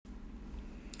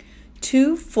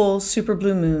two full super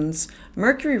blue moons,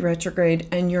 Mercury retrograde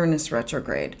and Uranus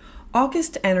retrograde.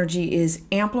 August energy is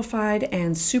amplified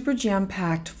and super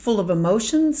jam-packed, full of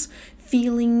emotions,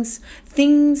 feelings,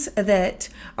 things that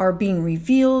are being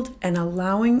revealed and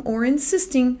allowing or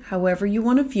insisting, however you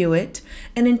want to view it,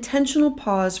 an intentional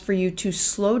pause for you to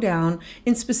slow down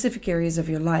in specific areas of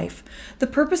your life. The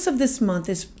purpose of this month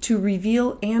is to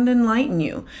reveal and enlighten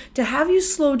you, to have you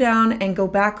slow down and go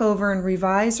back over and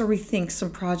revise or rethink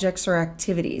some projects or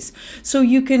activities so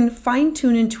you can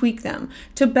fine-tune and tweak them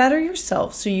to better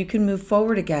yourself so you can move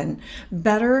forward again,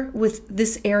 better with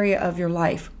this area of your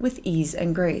life with ease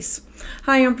and grace.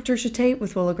 Hi, I'm Patricia Tate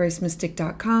with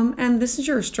WillowGraceMystic.com, and this is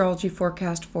your astrology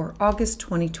forecast for August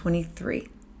 2023.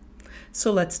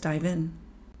 So let's dive in.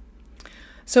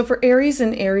 So for Aries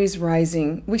and Aries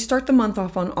rising, we start the month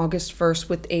off on August 1st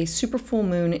with a super full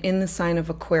moon in the sign of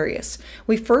Aquarius.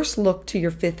 We first look to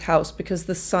your fifth house because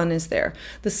the sun is there.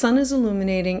 The sun is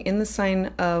illuminating in the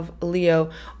sign of Leo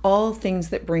all things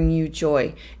that bring you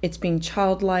joy. It's being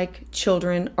childlike,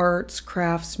 children, arts,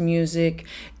 crafts, music,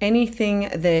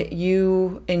 anything that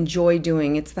you enjoy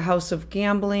doing. It's the house of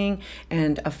gambling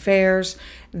and affairs.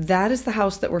 That is the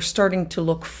house that we're starting to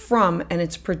look from, and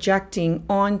it's projecting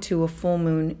onto a full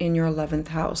moon in your 11th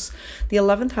house. The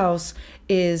 11th house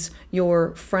is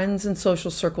your friends and social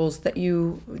circles that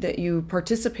you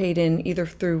participate in either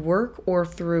through work or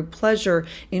through pleasure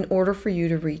in order for you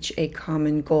to reach a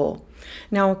common goal.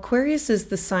 Now, Aquarius is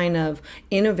the sign of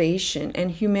innovation and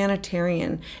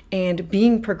humanitarian and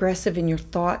being progressive in your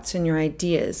thoughts and your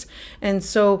ideas. And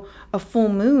so a full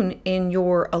moon in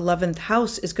your 11th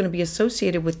house is going to be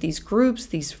associated with these groups,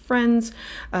 these friends,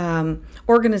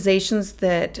 organizations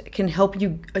that can help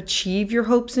you achieve your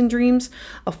hopes and dreams.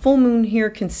 A full moon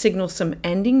here can signal some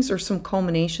endings or some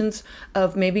culminations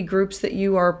of maybe groups that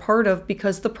you are part of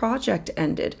because the project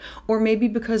ended, or maybe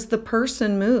because the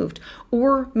person moved,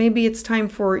 or maybe it's time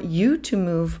for you to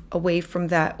move away from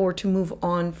that or to move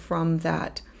on from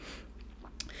that.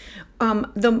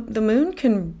 The moon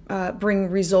can bring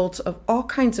results of all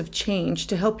kinds of change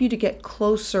to help you to get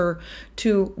closer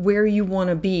to where you want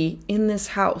to be in this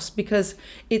house, because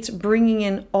it's bringing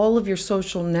in all of your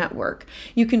social network.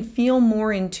 You can feel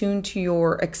more in tune to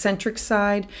your eccentric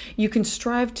side. You can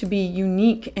strive to be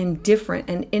unique and different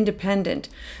and independent.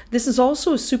 This is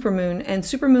also a supermoon, and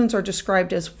supermoons are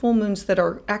described as full moons that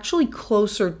are actually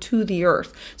closer to the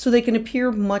earth, so they can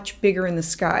appear much bigger in the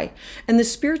sky. And the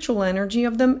spiritual energy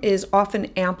of them is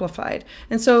often amplified.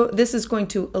 And so this is going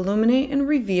to illuminate and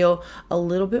reveal a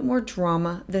little bit more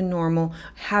drama than normal,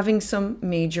 having some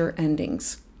major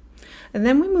endings. And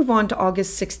then we move on to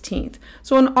August 16th.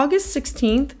 So on August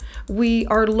 16th, we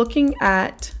are looking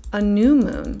at a new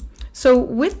moon. So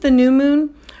with the new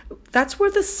moon, that's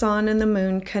where the sun and the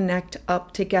moon connect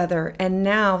up together. And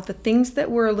now the things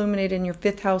that were illuminated in your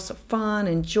fifth house of fun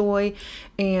and joy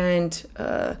and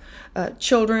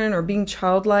children or being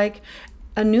childlike,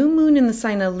 a new moon in the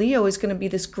sign of Leo is going to be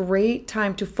this great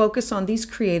time to focus on these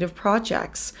creative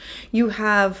projects. You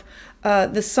have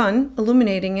the sun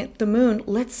illuminating it, the moon.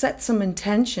 Let's set some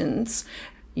intentions.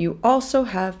 You also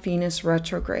have Venus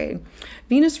retrograde.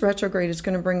 Venus retrograde is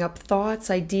going to bring up thoughts,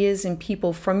 ideas, and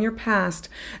people from your past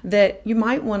that you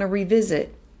might want to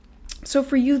revisit. So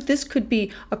for you, this could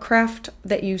be a craft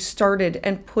that you started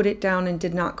and put it down and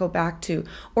did not go back to,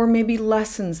 or maybe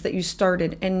lessons that you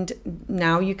started and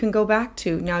now you can go back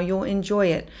to, now you'll enjoy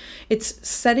it. It's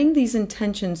setting these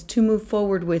intentions to move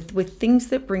forward with things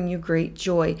that bring you great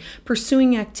joy,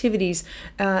 pursuing activities.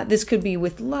 This could be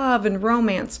with love and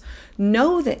romance.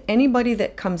 Know that anybody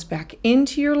that comes back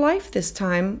into your life this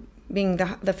time, being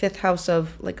the fifth house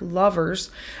of like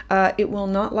lovers, it will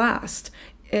not last.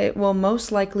 It will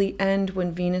most likely end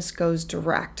when Venus goes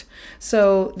direct.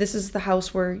 So this is the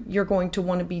house where you're going to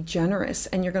want to be generous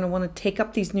and you're going to want to take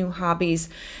up these new hobbies,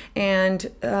 and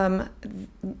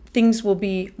things will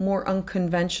be more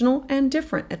unconventional and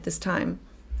different at this time.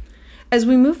 As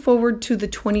we move forward to the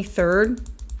 23rd,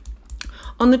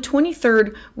 on the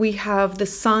 23rd, we have the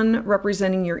sun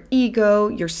representing your ego,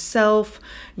 yourself,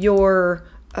 your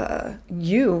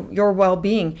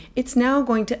well-being. It's now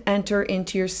going to enter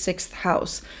into your sixth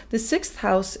house. The sixth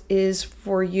house is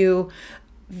for you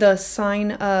the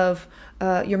sign of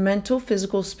your mental,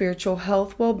 physical, spiritual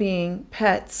health, well-being,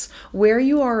 pets, where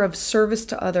you are of service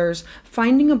to others,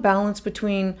 finding a balance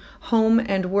between home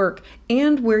and work,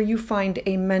 and where you find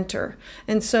a mentor.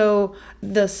 And so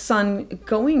the sun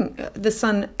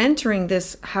entering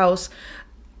this house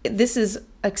this is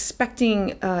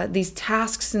expecting these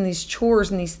tasks and these chores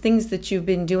and these things that you've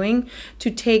been doing to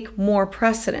take more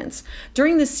precedence.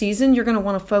 During this season, you're going to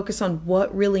want to focus on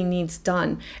what really needs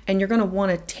done, and you're going to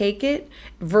want to take it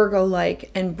Virgo-like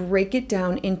and break it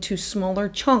down into smaller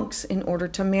chunks in order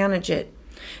to manage it.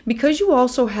 Because you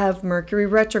also have Mercury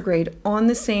retrograde on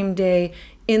the same day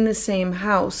in the same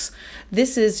house,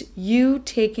 this is you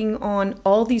taking on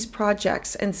all these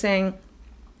projects and saying,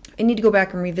 I need to go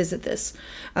back and revisit this.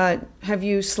 Have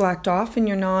you slacked off and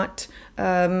you're not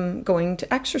going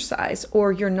to exercise,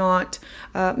 or you're not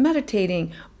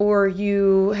meditating, or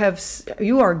you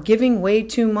are giving way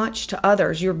too much to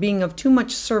others? You're being of too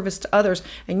much service to others,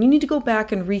 and you need to go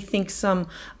back and rethink some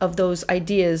of those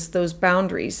ideas, those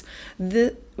boundaries.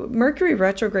 The Mercury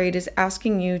retrograde is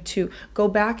asking you to go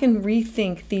back and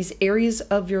rethink these areas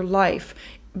of your life,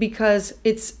 because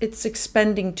it's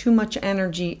expending too much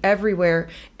energy everywhere,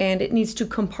 and it needs to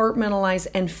compartmentalize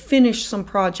and finish some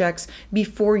projects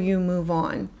before you move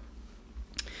on.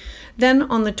 Then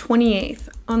on the 28th,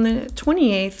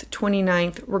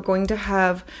 29th, we're going to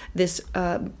have this,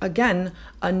 again,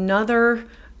 we're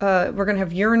going to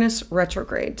have Uranus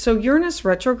retrograde. So Uranus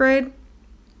retrograde,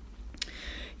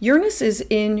 Uranus is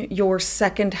in your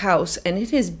second house, and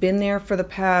it has been there for the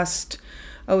past,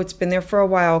 it's been there for a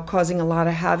while, causing a lot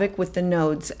of havoc with the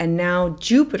nodes. And now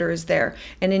Jupiter is there.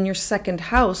 And in your second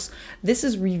house, this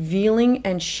is revealing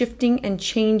and shifting and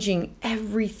changing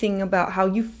everything about how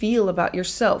you feel about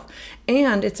yourself.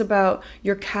 And it's about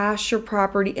your cash, your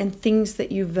property, and things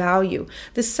that you value.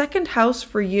 The second house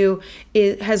for you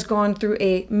has gone through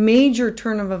a major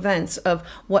turn of events of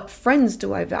what friends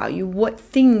do I value? What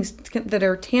things that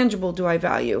are tangible do I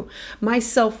value? My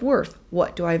self-worth,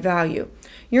 what do I value?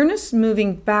 Uranus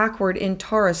moving backward in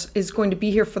Taurus is going to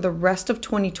be here for the rest of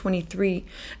 2023.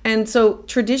 And so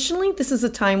traditionally, this is a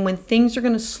time when things are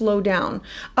going to slow down.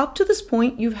 Up to this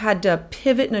point, you've had to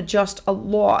pivot and adjust a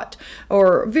lot,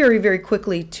 or very, very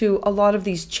quickly, to a lot of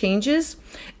these changes.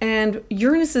 And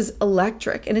Uranus is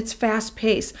electric and it's fast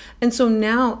paced. And so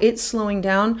now it's slowing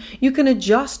down. You can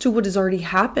adjust to what has already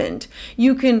happened.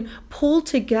 You can pull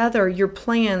together your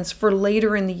plans for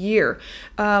later in the year,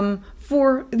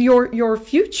 for your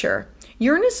future.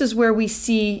 Uranus is where we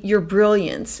see your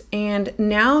brilliance, and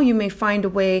now you may find a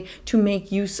way to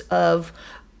make use of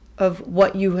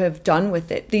what you have done with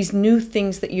it. These new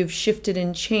things that you've shifted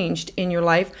and changed in your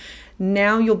life.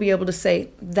 Now you'll be able to say,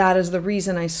 that is the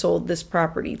reason I sold this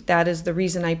property. That is the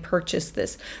reason I purchased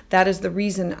this. That is the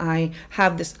reason I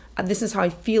have this. This is how I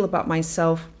feel about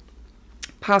myself,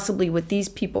 possibly with these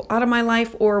people out of my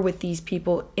life or with these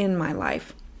people in my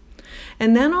life.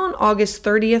 And then on August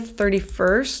 30th,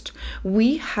 31st,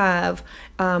 we have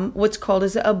what's called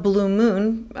as a blue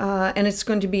moon, and it's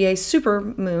going to be a super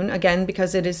moon, again,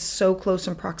 because it is so close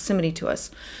in proximity to us.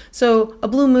 So a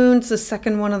blue moon's the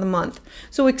second one of the month.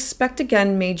 So expect,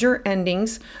 again, major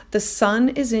endings. The sun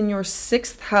is in your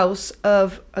sixth house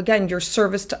of, again, your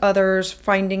service to others,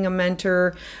 finding a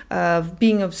mentor, of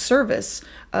being of service,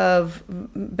 of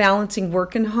balancing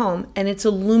work and home, and it's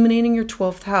illuminating your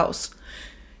 12th house.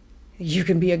 You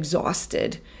can be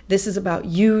exhausted. This is about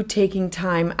you taking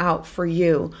time out for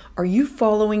you. Are you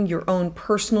following your own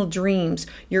personal dreams,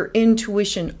 your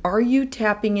intuition? Are you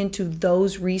tapping into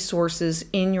those resources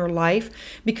in your life?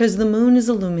 Because the moon is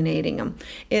illuminating them.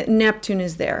 Neptune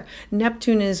is there.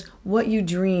 Neptune is what you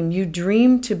dream. You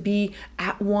dream to be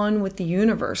at one with the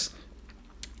universe.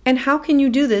 And how can you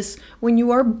do this when you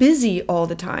are busy all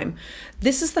the time?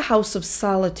 This is the house of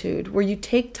solitude, where you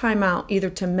take time out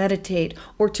either to meditate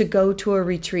or to go to a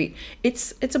retreat.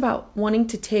 It's about wanting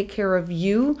to take care of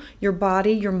you, your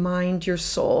body, your mind, your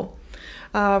soul.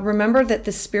 Remember that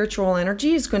the spiritual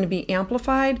energy is going to be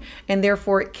amplified, and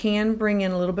therefore it can bring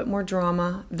in a little bit more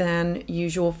drama than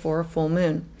usual for a full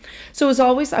moon. So as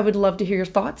always, I would love to hear your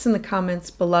thoughts in the comments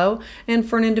below. And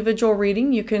for an individual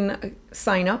reading, you can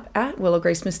sign up at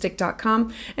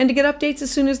willowgracemystic.com. And to get updates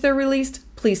as soon as they're released,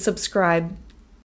 please subscribe.